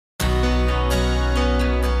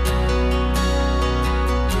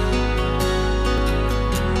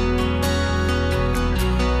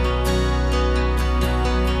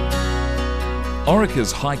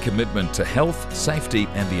Orica's high commitment to health, safety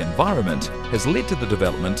and the environment has led to the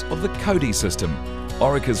development of the CoDe system,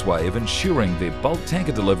 Orica's way of ensuring their bulk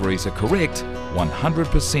tanker deliveries are correct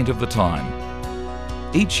 100% of the time.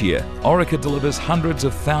 Each year, Orica delivers hundreds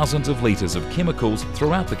of thousands of litres of chemicals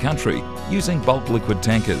throughout the country using bulk liquid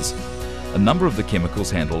tankers. A number of the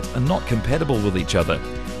chemicals handled are not compatible with each other,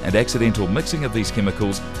 and accidental mixing of these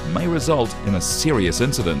chemicals may result in a serious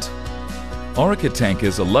incident. Orica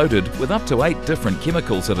tankers are loaded with up to 8 different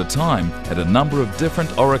chemicals at a time at a number of different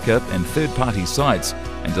Orica and third-party sites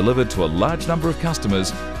and delivered to a large number of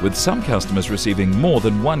customers, with some customers receiving more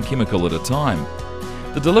than one chemical at a time.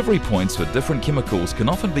 The delivery points for different chemicals can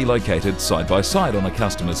often be located side by side on a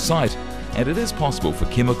customer's site, and it is possible for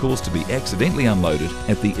chemicals to be accidentally unloaded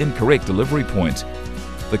at the incorrect delivery point.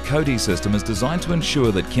 The CoDe system is designed to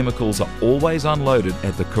ensure that chemicals are always unloaded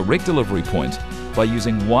at the correct delivery point by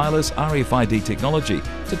using wireless RFID technology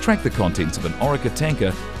to track the contents of an Orica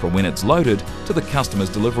tanker from when it's loaded to the customer's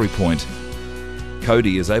delivery point.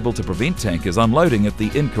 CoDe is able to prevent tankers unloading at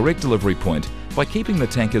the incorrect delivery point by keeping the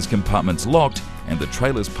tanker's compartments locked and the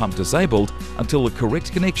trailer's pump disabled until the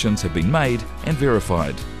correct connections have been made and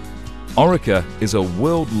verified. Orica is a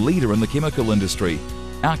world leader in the chemical industry.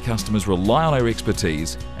 Our customers rely on our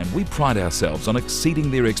expertise and we pride ourselves on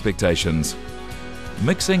exceeding their expectations.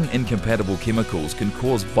 Mixing incompatible chemicals can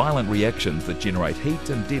cause violent reactions that generate heat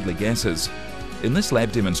and deadly gases. In this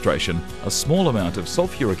lab demonstration, a small amount of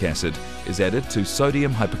sulfuric acid is added to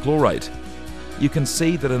sodium hypochlorite. You can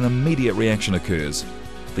see that an immediate reaction occurs.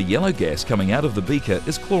 The yellow gas coming out of the beaker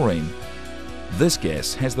is chlorine. This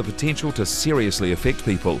gas has the potential to seriously affect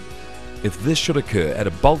people. If this should occur at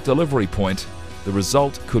a bulk delivery point, the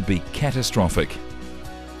result could be catastrophic.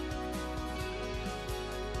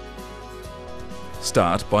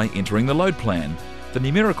 Start by entering the load plan. The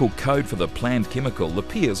numerical code for the planned chemical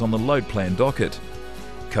appears on the load plan docket.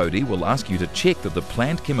 CoDe will ask you to check that the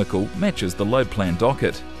planned chemical matches the load plan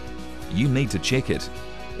docket. You need to check it.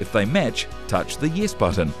 If they match, touch the Yes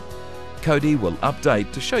button. CoDe will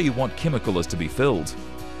update to show you what chemical is to be filled.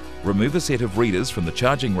 Remove a set of readers from the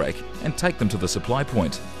charging rack and take them to the supply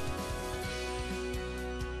point.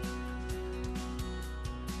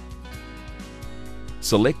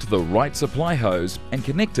 Select the right supply hose and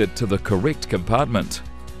connect it to the correct compartment.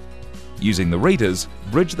 Using the readers,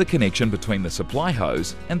 bridge the connection between the supply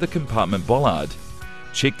hose and the compartment bollard.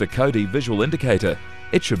 Check the CoDe visual indicator.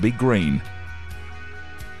 It should be green.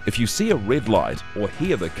 If you see a red light or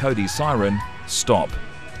hear the CoDe siren, stop.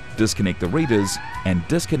 Disconnect the readers and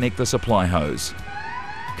disconnect the supply hose.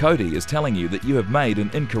 CoDe is telling you that you have made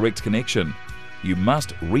an incorrect connection. You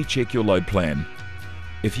must recheck your load plan.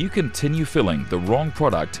 If you continue filling the wrong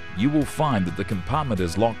product, you will find that the compartment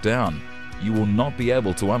is locked down. You will not be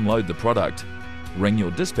able to unload the product. Ring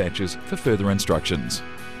your dispatchers for further instructions.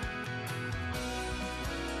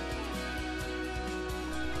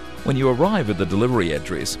 When you arrive at the delivery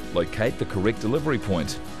address, locate the correct delivery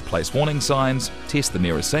point, place warning signs, test the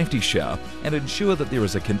nearest safety shower, and ensure that there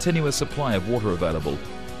is a continuous supply of water available.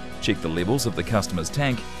 Check the levels of the customer's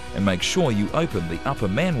tank and make sure you open the upper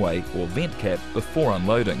manway or vent cap before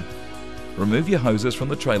unloading. Remove your hoses from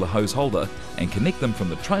the trailer hose holder and connect them from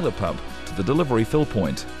the trailer pump to the delivery fill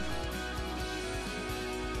point.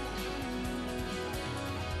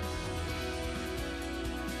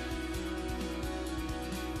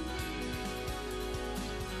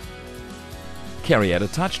 Carry out a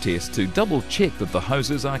touch test to double check that the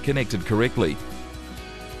hoses are connected correctly.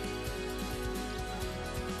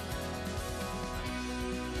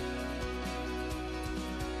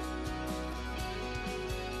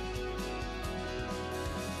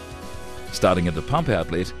 Starting at the pump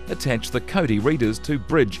outlet, attach the CoDe readers to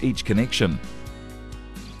bridge each connection.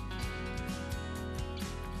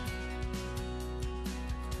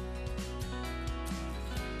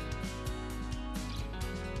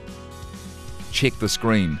 Check the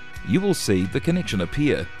screen. You will see the connection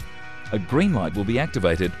appear. A green light will be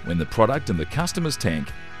activated when the product in the customer's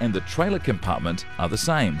tank and the trailer compartment are the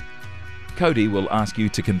same. CoDe will ask you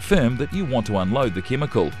to confirm that you want to unload the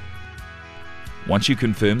chemical. Once you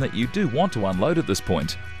confirm that you do want to unload at this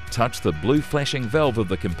point, touch the blue flashing valve of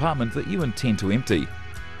the compartment that you intend to empty.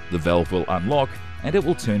 The valve will unlock and it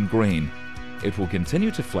will turn green. It will continue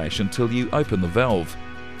to flash until you open the valve.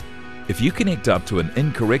 If you connect up to an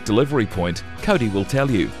incorrect delivery point, CoDe will tell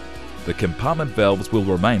you. The compartment valves will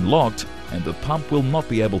remain locked and the pump will not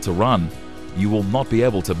be able to run. You will not be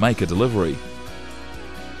able to make a delivery.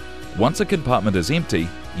 Once a compartment is empty,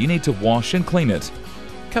 you need to wash and clean it.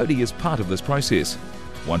 CoDe is part of this process.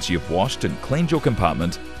 Once you've washed and cleaned your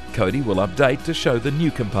compartment, CoDe will update to show the new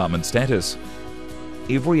compartment status.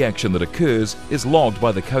 every action that occurs is logged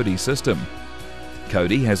by the CoDe system.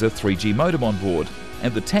 CoDe has a 3G modem on board,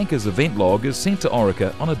 and the tanker's event log is sent to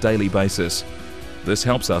Orica on a daily basis. This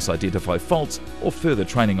helps us identify faults or further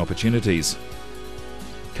training opportunities.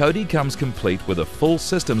 CoDe comes complete with a full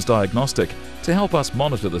systems diagnostic to help us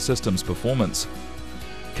monitor the system's performance.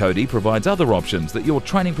 CoDe provides other options that your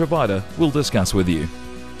training provider will discuss with you.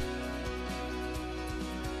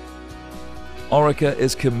 Orica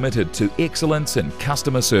is committed to excellence in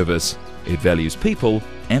customer service. It values people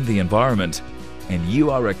and the environment, and you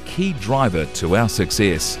are a key driver to our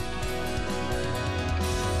success.